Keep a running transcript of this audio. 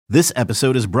This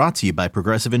episode is brought to you by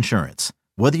Progressive Insurance.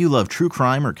 Whether you love true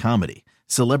crime or comedy,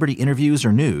 celebrity interviews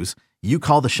or news, you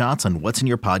call the shots on what's in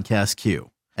your podcast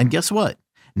queue. And guess what?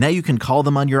 Now you can call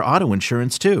them on your auto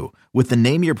insurance too with the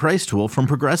Name Your Price tool from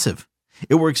Progressive.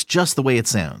 It works just the way it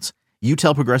sounds. You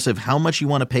tell Progressive how much you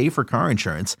want to pay for car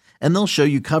insurance, and they'll show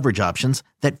you coverage options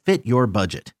that fit your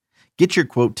budget. Get your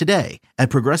quote today at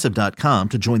Progressive.com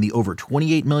to join the over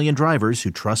 28 million drivers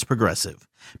who trust Progressive.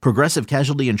 Progressive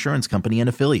Casualty Insurance Company and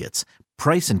Affiliates.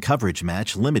 Price and coverage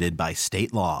match limited by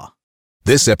state law.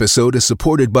 This episode is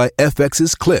supported by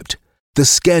FX's Clipped, the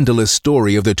scandalous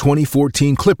story of the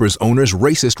 2014 Clippers owner's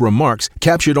racist remarks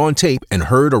captured on tape and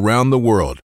heard around the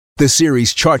world. The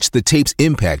series charts the tape's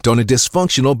impact on a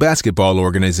dysfunctional basketball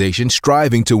organization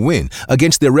striving to win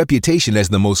against their reputation as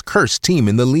the most cursed team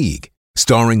in the league.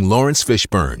 Starring Lawrence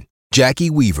Fishburne, Jackie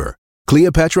Weaver,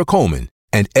 Cleopatra Coleman,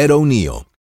 and Ed O'Neill.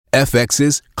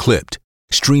 FX's Clipped,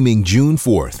 streaming June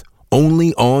 4th,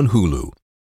 only on Hulu.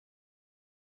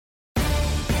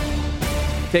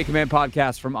 Take Command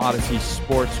podcast from Odyssey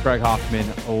Sports. Craig Hoffman,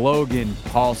 Logan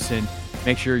Paulsen.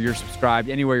 Make sure you're subscribed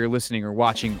anywhere you're listening or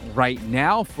watching right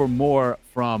now for more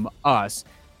from us.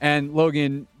 And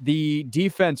Logan, the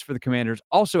defense for the Commanders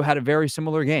also had a very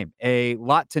similar game. A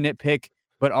lot to nitpick,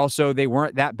 but also they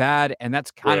weren't that bad. And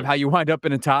that's kind of how you wind up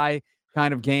in a tie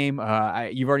kind of game.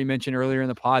 You've already mentioned earlier in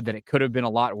the pod that it could have been a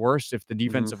lot worse if the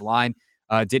defensive line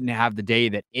didn't have the day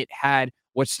that it had.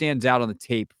 What stands out on the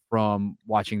tape from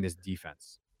watching this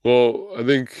defense? Well, I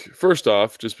think first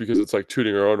off, just because it's like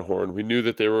tooting our own horn, we knew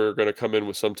that they were going to come in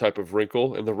with some type of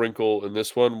wrinkle. And the wrinkle in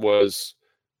this one was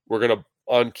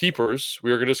on keepers,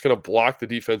 we were just going to block the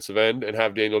defensive end and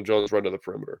have Daniel Jones run to the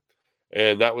perimeter.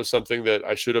 And that was something that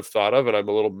I should have thought of, and I'm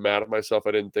a little mad at myself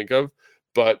I didn't think of.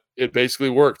 But it basically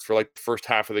worked for like the first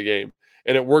half of the game.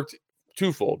 And it worked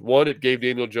twofold. One, it gave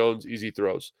Daniel Jones easy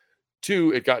throws.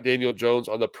 Two, it got Daniel Jones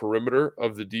on the perimeter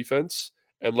of the defense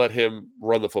and let him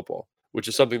run the football, which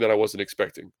is something that I wasn't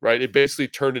expecting, right? It basically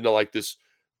turned into like this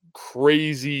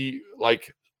crazy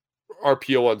like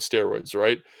RPO on steroids,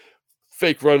 right?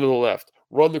 Fake run to the left,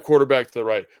 run the quarterback to the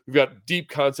right. We've got deep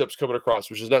concepts coming across,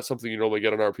 which is not something you normally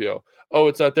get on RPO. Oh,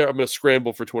 it's not there. I'm going to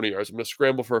scramble for 20 yards. I'm going to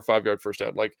scramble for a 5-yard first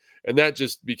down. And that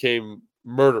just became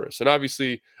murderous. And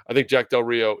obviously, I think Jack Del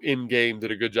Rio in game did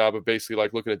a good job of basically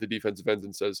like looking at the defensive ends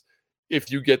and says,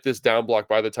 if you get this down block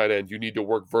by the tight end, you need to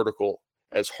work vertical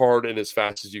as hard and as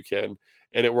fast as you can.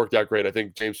 And it worked out great. I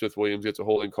think James Smith-Williams gets a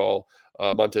holding call.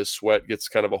 Montez Sweat gets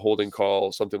kind of a holding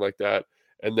call, something like that.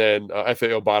 And then F.A.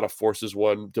 Obata forces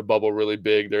one to bubble really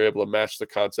big. They're able to match the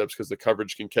concepts because the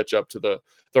coverage can catch up to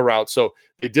the route. So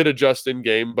they did adjust in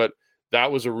game, but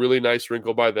that was a really nice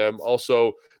wrinkle by them.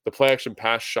 Also, the play action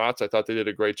pass shots, I thought they did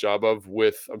a great job of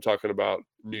I'm talking about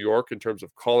New York in terms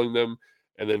of calling them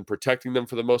and then protecting them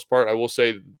for the most part. I will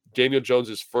say Daniel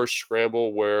Jones's first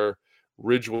scramble where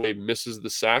Ridgeway misses the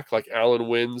sack, like Allen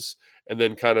wins, and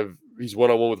then kind of he's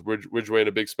one-on-one with Ridgeway in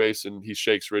a big space, and he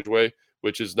shakes Ridgeway,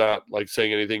 which is not like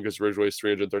saying anything because Ridgeway is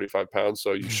 335 pounds,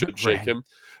 so you should shake him.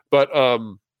 But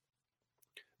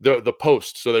the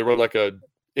post, so they run like a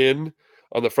in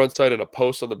on the front side and a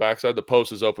post on the back side. The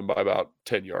post is open by about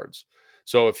 10 yards.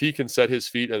 So if he can set his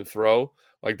feet and throw,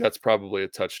 like that's probably a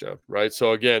touchdown, right?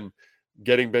 So again,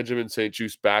 getting Benjamin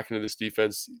St-Juste back into this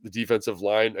defense, the defensive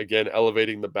line, again,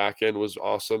 elevating the back end was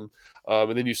awesome.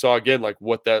 And then you saw, again, like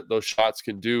what those shots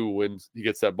can do when he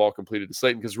gets that ball completed to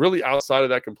Slayton. Because really outside of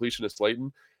that completion to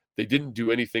Slayton, they didn't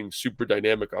do anything super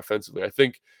dynamic offensively. I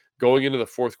think going into the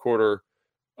fourth quarter,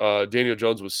 Daniel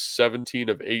Jones was 17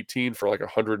 of 18 for like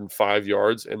 105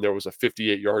 yards, and there was a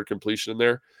 58-yard completion in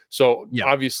there. So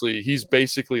obviously he's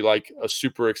basically like a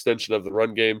super extension of the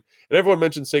run game. And everyone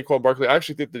mentioned Saquon Barkley. I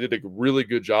actually think they did a really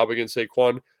good job against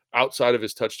Saquon outside of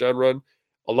his touchdown run.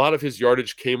 A lot of his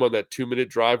yardage came on that 2-minute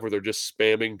drive where they're just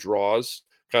spamming draws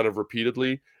kind of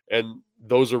repeatedly. And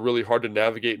those are really hard to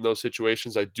navigate in those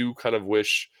situations. I do kind of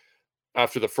wish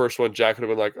after the first one, Jack would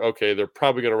have been like, okay, they're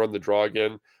probably going to run the draw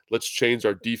again. Let's change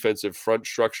our defensive front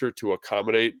structure to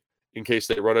accommodate in case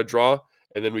they run a draw,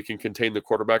 and then we can contain the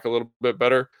quarterback a little bit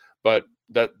better. But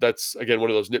that's, again, one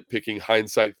of those nitpicking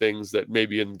hindsight things that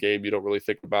maybe in game you don't really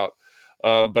think about.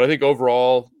 But I think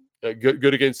overall,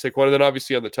 good against Saquon. And then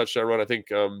obviously on the touchdown run, I think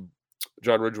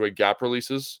John Ridgeway gap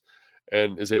releases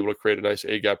and is able to create a nice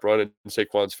A-gap run. And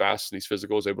Saquon's fast and he's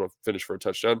physical, is able to finish for a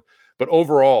touchdown. But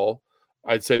overall,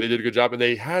 I'd say they did a good job. And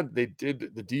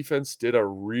the defense did a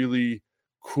really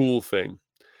cool thing.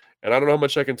 And I don't know how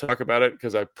much I can talk about it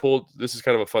because this is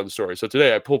kind of a fun story. So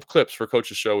today I pulled clips for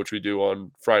Coach's Show, which we do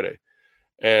on Friday.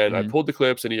 And I pulled the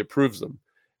clips and he approves them.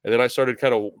 And then I started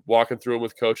kind of walking through them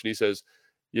with Coach, and he says,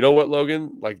 you know what,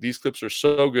 Logan? Like, these clips are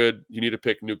so good, you need to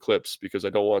pick new clips because I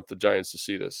don't want the Giants to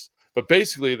see this. But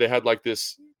basically, they had like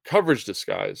this coverage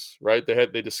disguise, right?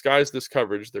 They disguised this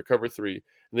coverage, their cover 3, and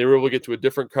they were able to get to a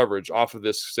different coverage off of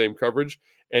this same coverage,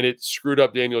 and it screwed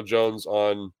up Daniel Jones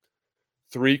on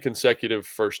 3 consecutive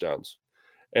first downs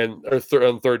and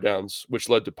on third downs, which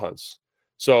led to punts.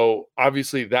 So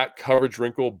obviously that coverage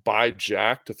wrinkle by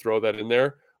Jack to throw that in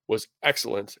there was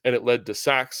excellent, and it led to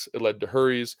sacks, it led to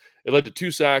hurries, it led to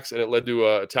 2 sacks, and it led to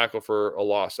a tackle for a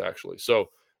loss, actually. So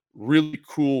really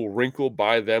cool wrinkle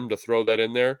by them to throw that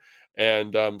in there,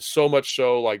 and so much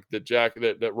so like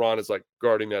that Ron is like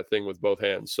guarding that thing with both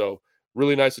hands. So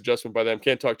really nice adjustment by them.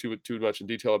 Can't talk too much in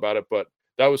detail about it, but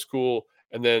that was cool.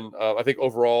 And then I think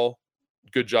overall,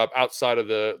 good job outside of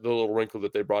the little wrinkle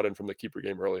that they brought in from the keeper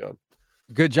game early on.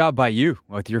 Good job by you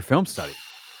with your film study.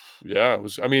 Yeah, it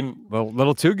was. I mean,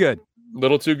 little too good.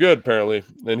 Little too good, apparently.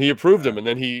 And he approved them. And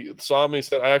then he saw me and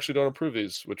said, I actually don't approve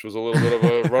these, which was a little bit of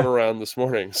a runaround this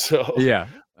morning. So yeah.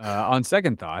 On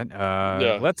second thought,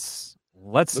 let's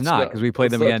not, because we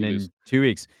played them again in 2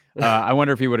 weeks. I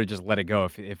wonder if he would have just let it go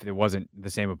if it wasn't the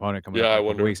same opponent coming up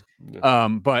in 2 weeks. Yeah.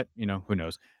 But who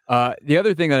knows? The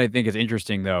other thing that I think is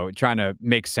interesting, though, trying to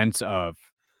make sense of,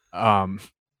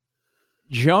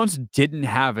 Jones didn't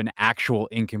have an actual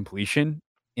incompletion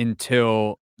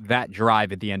until that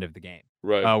drive at the end of the game,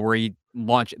 right? Where he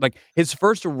launched, like, his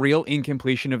first real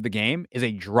incompletion of the game is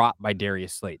a drop by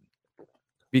Darius Slayton,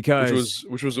 because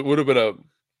it would have been a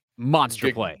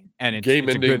monster play, and it's a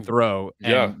good throw.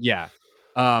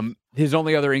 And his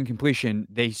only other incompletion,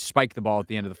 they spiked the ball at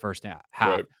the end of the first half,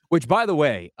 right. Which, by the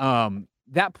way,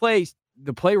 that play,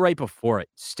 the play right before it,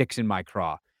 sticks in my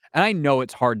craw. And I know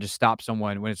it's hard to stop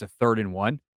someone when it's a 3rd and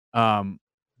 1,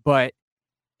 but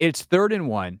it's 3rd and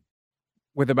 1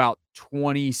 with about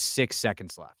 26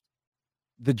 seconds left.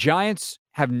 The Giants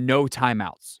have no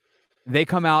timeouts. They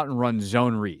come out and run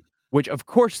zone read, which of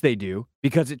course they do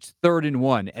because it's 3rd and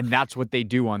 1, and that's what they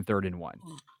do on 3rd and 1.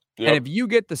 Yep. And if you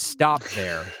get the stop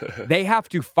there, they have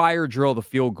to fire drill the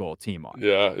field goal team on.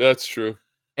 Yeah, that's true.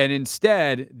 And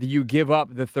instead, you give up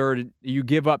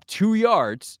 2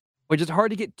 yards, which is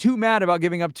hard to get too mad about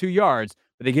giving up 2 yards,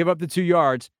 but they give up the 2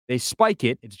 yards, they spike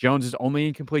it. It's Jones's only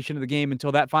incompletion of the game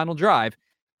until that final drive,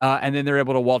 and then they're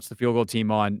able to waltz the field goal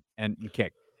team on and you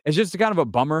kick. It's just kind of a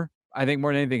bummer, I think,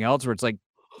 more than anything else, where it's like,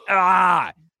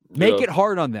 make it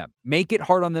hard on them. Make it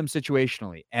hard on them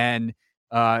situationally. And,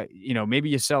 maybe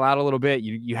you sell out a little bit.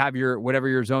 You have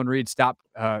your zone read, stop,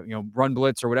 run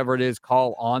blitz or whatever it is,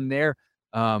 call on there.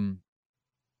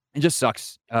 It just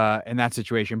sucks in that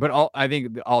situation. But I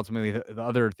think ultimately the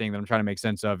other thing that I'm trying to make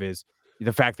sense of is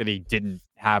the fact that he didn't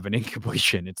have an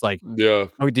incompletion. It's like,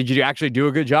 did you actually do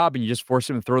a good job and you just forced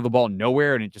him to throw the ball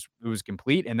nowhere and it was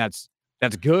complete, and that's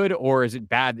good? Or is it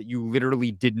bad that you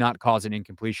literally did not cause an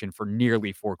incompletion for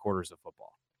nearly 4 quarters of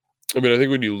football? I mean, I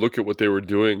think when you look at what they were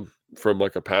doing from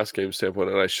like a pass game standpoint,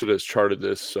 and I should have charted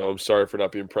this, so I'm sorry for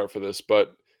not being prepped for this,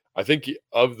 but I think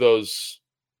of those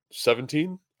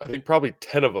 17, I think probably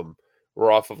 10 of them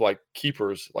were off of like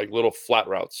keepers, like little flat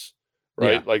routes,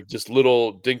 right? Yeah. Like just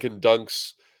little dink and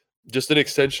dunks, just an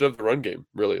extension of the run game,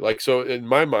 really. Like, so in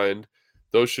my mind,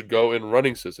 those should go in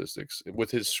running statistics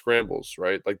with his scrambles,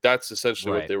 right? Like that's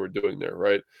essentially what they were doing there,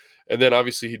 right? And then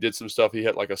obviously he did some stuff. He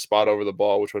had like a spot over the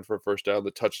ball, which went for a first down.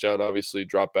 The touchdown, obviously,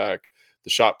 drop back. The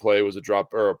shot play was a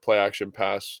drop or a play action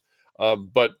pass.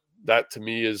 But that to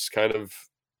me is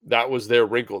that was their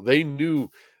wrinkle. They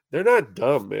knew. They're not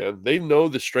dumb, man. They know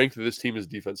the strength of this team is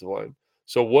defensive line.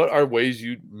 So what are ways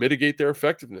you mitigate their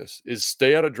effectiveness is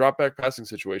stay out of drop back passing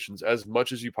situations as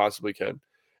much as you possibly can.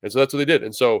 And so that's what they did.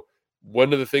 And so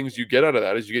one of the things you get out of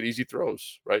that is you get easy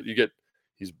throws, right?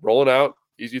 He's rolling out,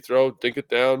 easy throw, dink it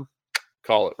down,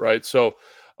 call it, right? So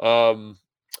I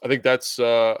think that's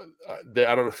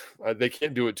they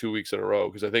can't do it 2 weeks in a row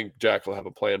because I think Jack will have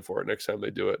a plan for it next time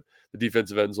they do it. The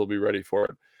defensive ends will be ready for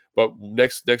it. But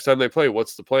next time they play,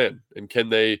 what's the plan? And can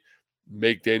they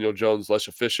make Daniel Jones less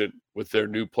efficient with their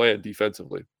new plan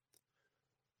defensively?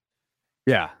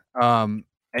 Yeah.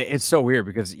 It's so weird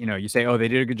because, you say, they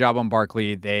did a good job on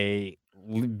Barkley. They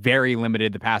very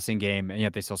limited the passing game, and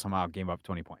yet they still somehow gave up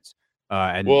 20 points.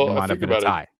 And wound up in a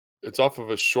tie. It's off of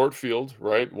a short field,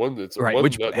 right?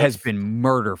 Which has been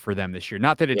murder for them this year.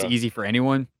 Not that it's easy for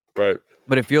anyone. Right.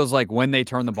 But it feels like when they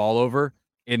turn the ball over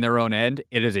in their own end,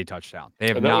 it is a touchdown. They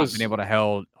have not been able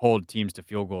to hold teams to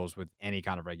field goals with any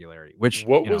kind of regularity, which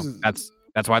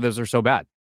that's why those are so bad.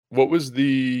 What was the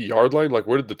yard line? Like,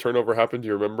 where did the turnover happen? Do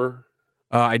you remember?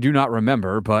 I do not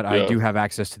remember, but I do have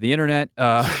access to the internet.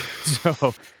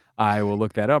 So I will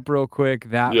look that up real quick.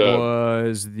 That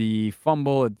was the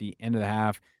fumble at the end of the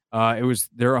half. It was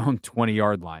their own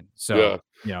 20-yard line. So,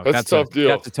 yeah, that's a tough deal.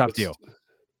 That's a tough deal.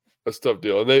 That's a tough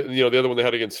deal. And they, the other one they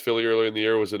had against Philly earlier in the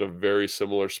year was in a very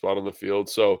similar spot on the field.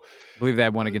 So I believe they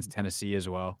had one against Tennessee as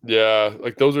well. yeah,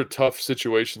 like those are tough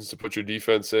situations to put your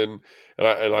defense in.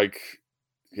 And like,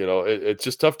 it's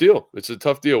just tough deal. It's a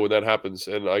tough deal when that happens.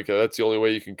 And like, that's the only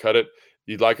way you can cut it.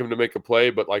 You'd like him to make a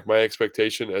play, but like my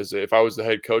expectation as if I was the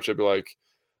head coach, I'd be like,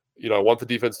 I want the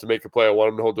defense to make a play. I want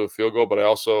them to hold to a field goal, but I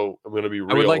also am going to be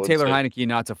real. I would like Taylor Heinicke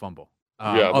not to fumble.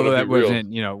 Although that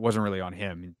wasn't really on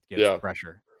him. He gets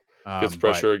pressure. Gets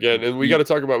pressure again. And we could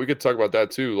talk about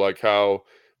that too. Like how,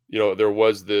 there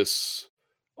was this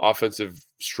offensive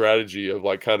strategy of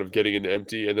like kind of getting into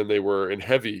empty, and then they were in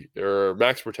heavy or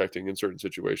max protecting in certain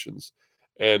situations.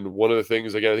 And one of the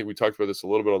things, again, I think we talked about this a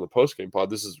little bit on the post-game pod.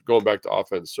 This is going back to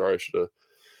offense. Sorry, I should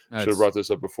have brought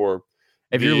this up before.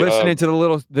 If you're listening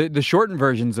to the shortened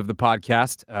versions of the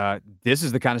podcast, this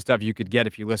is the kind of stuff you could get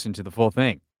if you listen to the full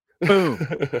thing. Boom.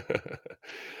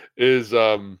 is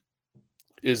that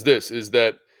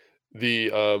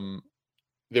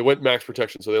they went max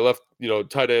protection, so they left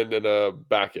tight end and a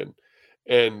back end,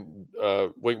 and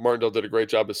Wink Martindale did a great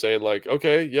job of saying like,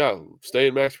 okay, yeah, stay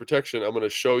in max protection. I'm going to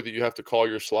show that you have to call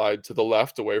your slide to the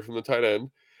left away from the tight end,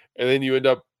 and then you end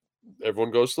up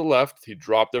everyone goes to the left. He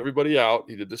dropped everybody out.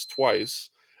 He did this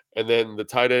twice, and then the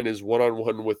tight end is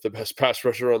one-on-one with the best pass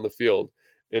rusher on the field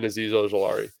in Azeez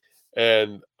Ojulari.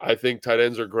 And I think tight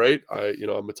ends are great.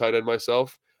 I'm a tight end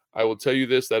myself. I will tell you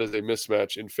this, that is a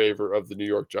mismatch in favor of the New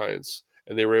York Giants,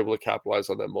 and they were able to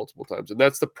capitalize on that multiple times. And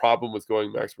that's the problem with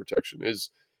going max protection is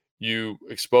you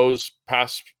expose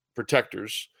pass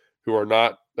protectors who are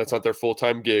that's not their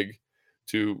full-time gig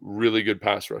to really good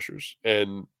pass rushers.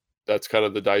 And that's kind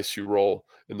of the dice you roll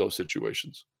in those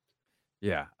situations.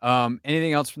 Yeah.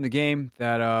 Anything else from the game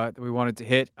that we wanted to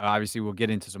hit? Obviously, we'll get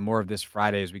into some more of this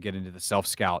Friday as we get into the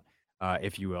self-scout.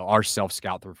 If you will, our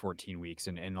self-scout through 14 weeks,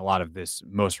 and a lot of this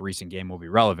most recent game will be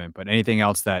relevant. But anything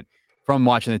else that, from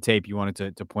watching the tape, you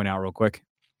wanted to point out real quick?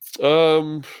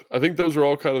 I think those are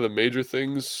all kind of the major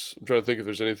things. I'm trying to think if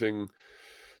there's anything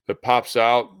that pops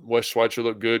out. Wes Schweitzer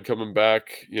looked good coming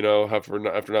back, after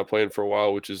not playing for a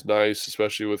while, which is nice,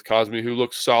 especially with Cosme, who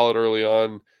looked solid early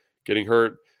on, getting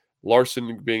hurt.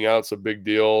 Larson being out is a big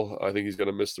deal. I think he's going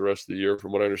to miss the rest of the year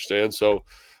from what I understand. So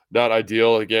not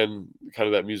ideal. Again, kind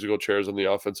of that musical chairs on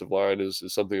the offensive line is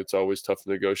something that's always tough to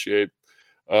negotiate.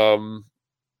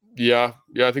 Yeah,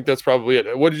 I think that's probably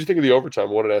it. What did you think of the overtime?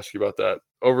 I wanted to ask you about that.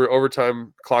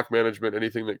 Overtime, clock management,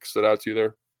 anything that stood out to you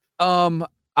there?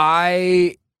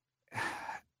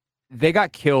 They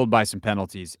got killed by some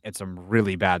penalties at some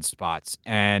really bad spots.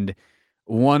 And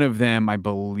one of them, I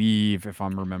believe, if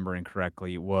I'm remembering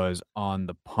correctly, was on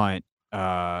the punt.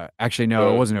 Actually,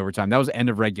 no, it wasn't overtime. That was end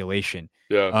of regulation.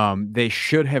 Yeah. They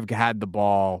should have had the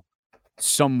ball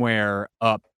somewhere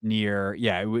up near.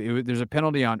 Yeah, there's a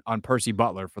penalty on Percy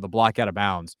Butler for the block out of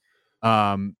bounds.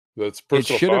 That's personal it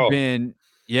should foul. have been.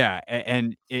 Yeah,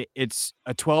 and it's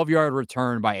a 12-yard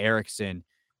return by Erickson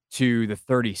to the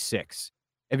 36.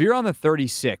 If you're on the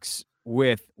 36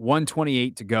 with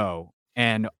 1:28 to go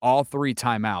and all three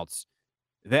timeouts,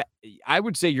 that I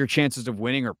would say your chances of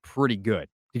winning are pretty good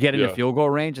to get into field goal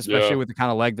range, especially with the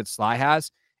kind of leg that Sly has.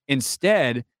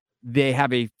 Instead, they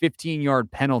have a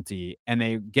 15-yard penalty and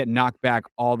they get knocked back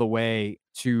all the way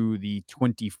to the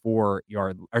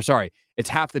 24-yard, or sorry, it's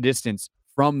half the distance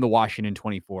from the Washington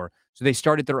 24. So they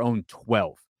start at their own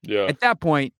 12. Yeah. At that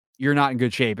point, you're not in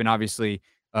good shape. And obviously,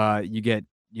 you get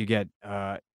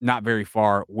not very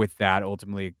far with that.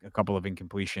 Ultimately, a couple of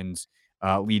incompletions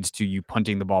leads to you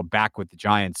punting the ball back with the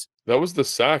Giants. That was the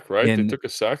sack, right? They took a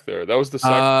sack there. That was the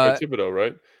sack by Thibodeau,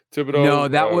 right? Thibodeau. No,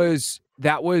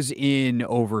 that was in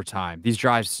overtime. These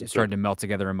drives started to melt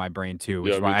together in my brain too,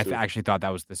 which is why I actually thought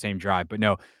that was the same drive. But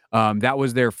no, that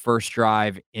was their first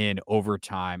drive in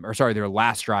overtime, or sorry, their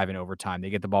last drive in overtime. They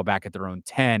get the ball back at their own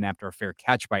 10 after a fair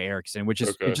catch by Erickson, which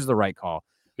is the right call.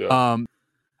 Yeah.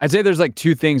 I'd say there's like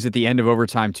two things at the end of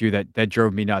overtime too that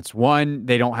drove me nuts. One,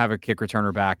 they don't have a kick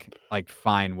returner back. Like,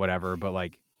 fine, whatever, but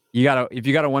like if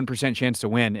you got a 1% chance to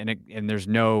win and there's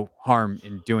no harm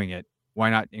in doing it, why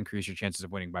not increase your chances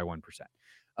of winning by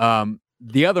 1%?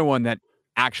 The other one that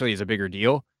actually is a bigger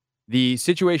deal, the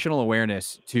situational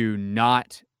awareness to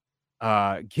not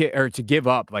to give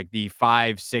up like the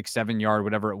 5, 6, 7 yard,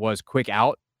 whatever it was, quick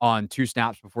out on 2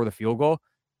 snaps before the field goal.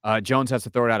 Jones has to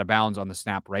throw it out of bounds on the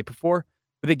snap right before,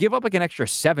 but they give up like an extra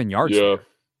 7 yards. Yeah.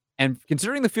 And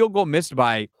considering the field goal missed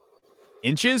by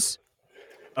inches,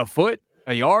 a foot,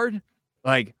 a yard,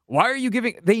 like, why are you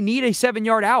giving? They need a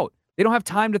 7-yard out. They don't have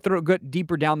time to throw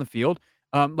deeper down the field.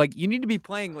 Like, you need to be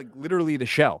playing like literally the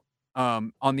shell.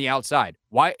 on the outside.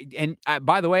 Why? And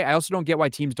by the way, I also don't get why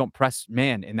teams don't press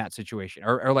man in that situation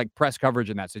or like press coverage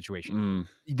in that situation.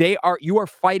 You are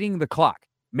fighting the clock.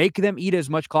 Make them eat as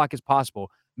much clock as possible.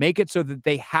 Make it so that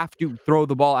they have to throw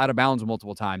the ball out of bounds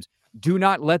multiple times. Do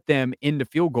not let them into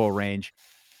field goal range.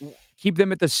 Keep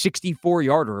them at the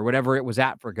 64-yarder or whatever it was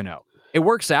at for Gano. It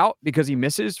works out because he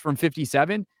misses from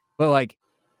 57, but like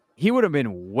he would have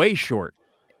been way short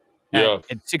at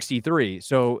 63.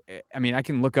 So, I mean, I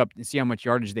can look up and see how much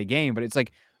yardage they gain, but it's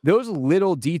like those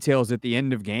little details at the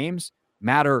end of games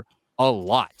matter a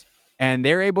lot. And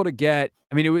they're able to get,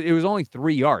 I mean, it was only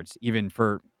 3 yards even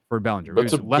for Bellinger.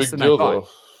 That's it was less than I thought. Though.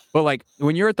 But like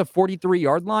when you're at the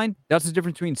 43-yard line, that's the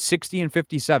difference between 60 and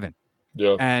 57.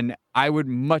 Yeah. And I would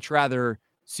much rather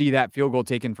see that field goal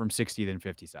taken from 60 than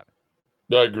 57.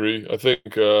 I agree. I think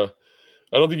I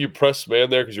don't think you press man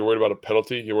there because you're worried about a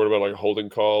penalty. You're worried about like a holding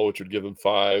call, which would give them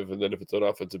 5, and then if it's an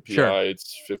offensive PI,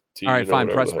 it's 15. All right, fine.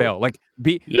 Press bail. Like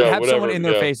have someone in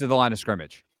their face of the line of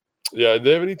scrimmage. Yeah. Do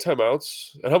they have any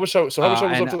timeouts? And how much time was left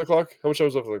on the clock? How much time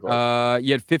was left on the clock?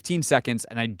 You had 15 seconds,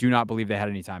 and I do not believe they had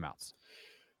any timeouts.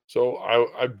 So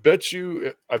I bet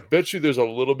you there's a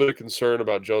little bit of concern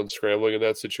about Jones scrambling in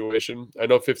that situation. I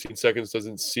know 15 seconds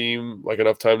doesn't seem like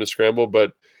enough time to scramble,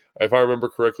 but if I remember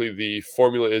correctly, the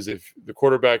formula is if the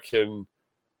quarterback can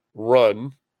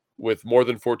run with more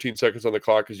than 14 seconds on the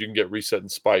clock, because you can get reset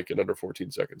and spike in under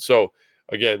 14 seconds. So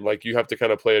again, like you have to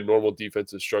kind of play a normal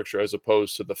defensive structure as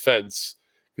opposed to the fence,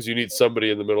 because you need somebody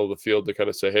in the middle of the field to kind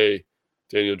of say, hey,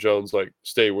 Daniel Jones, like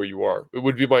stay where you are. It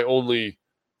would be my only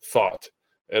thought.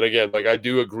 And again, like I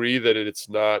do agree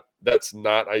that that's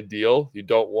not ideal. You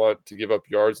don't want to give up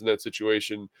yards in that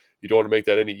situation. You don't want to make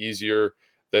that any easier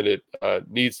than it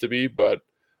needs to be. But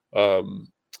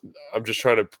I'm just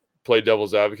trying to play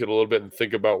devil's advocate a little bit and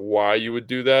think about why you would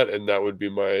do that. And that would be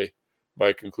my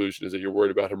conclusion, is that you're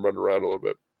worried about him running around a little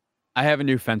bit. I have a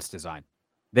new fence design.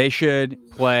 They should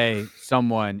play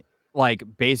someone like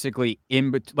basically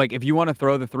like if you want to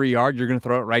throw the 3 yard, you're going to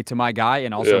throw it right to my guy.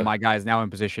 And also my guy is now in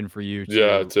position for you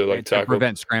to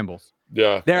prevent scrambles.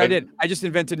 Yeah. I did. I just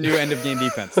invented a new end of game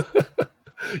defense.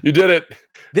 You did it.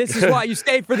 This is why you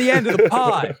stay for the end of the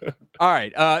pod. All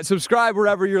right. Subscribe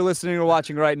wherever you're listening or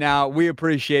watching right now. We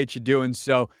appreciate you doing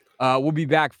so. We'll be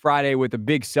back Friday with a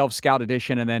big self-scout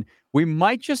edition, and then we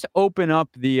might just open up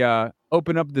the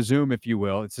Zoom, if you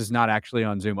will. This is not actually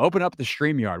on Zoom. Open up the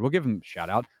StreamYard. We'll give them a shout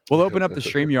out. We'll open up the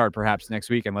StreamYard perhaps next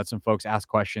week and let some folks ask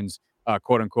questions,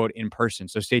 quote unquote, in person.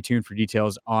 So stay tuned for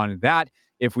details on that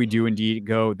if we do indeed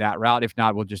go that route. If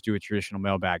not, we'll just do a traditional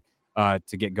mailbag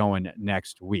to get going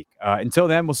next week. Until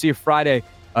then, we'll see you Friday.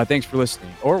 Thanks for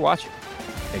listening or watching.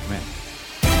 Take care.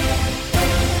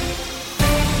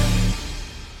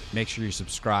 Make sure you're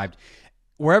subscribed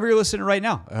wherever you're listening right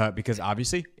now, because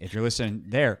obviously if you're listening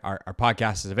there, our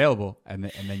podcast is available, and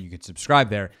then you can subscribe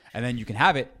there, and then you can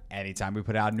have it anytime we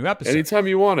put out a new episode. Anytime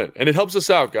you want it. And it helps us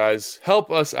out, guys.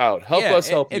 Help us out. Help us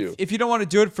help you. If you don't want to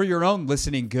do it for your own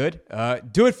listening good,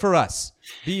 do it for us.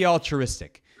 Be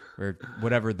altruistic, or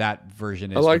whatever that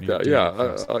version is. I like that.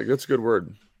 Yeah, that's a good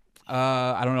word.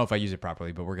 I don't know if I use it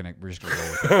properly, but we're just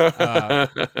gonna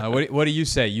go with it. What do you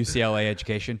say? UCLA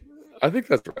education? I think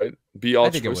that's right. Be altruistic. I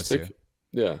think it was too.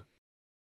 Yeah.